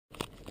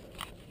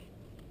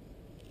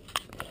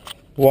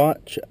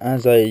Watch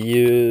as I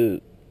use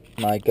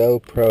my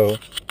GoPro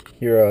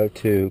Hero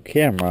 2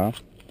 camera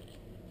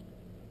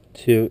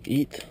to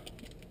eat,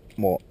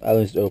 well, at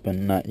least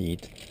open, not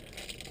eat,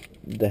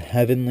 the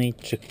heavenly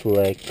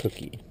Chick-fil-A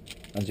cookie.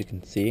 As you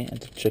can see,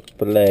 it's a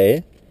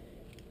Chick-fil-A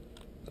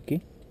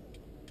cookie.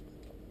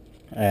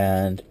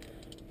 And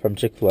from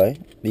Chick-fil-A,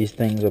 these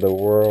things are the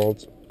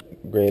world's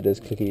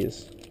greatest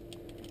cookies.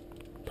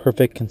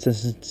 Perfect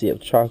consistency of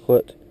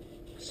chocolate,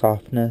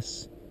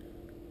 softness,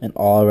 and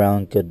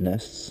all-around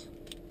goodness.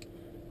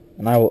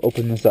 And I will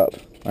open this up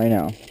right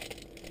now.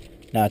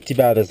 Now, too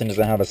bad this thing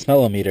doesn't have a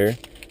smellometer,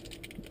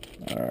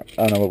 or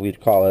I don't know what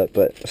we'd call it,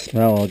 but a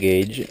smell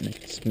gauge, and you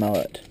can smell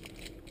it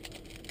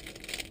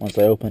once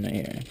I open it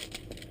here.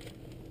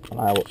 And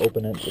I will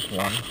open it with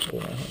one.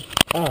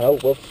 Oh,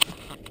 whoops.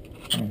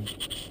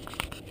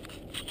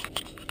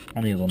 I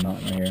need a little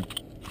melt in here.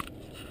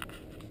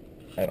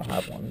 I don't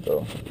have one,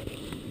 though.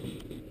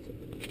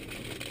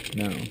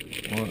 Now,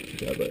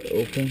 as I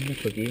open the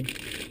cookie,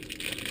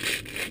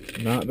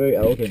 not very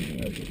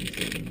elegantly, as you can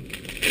see.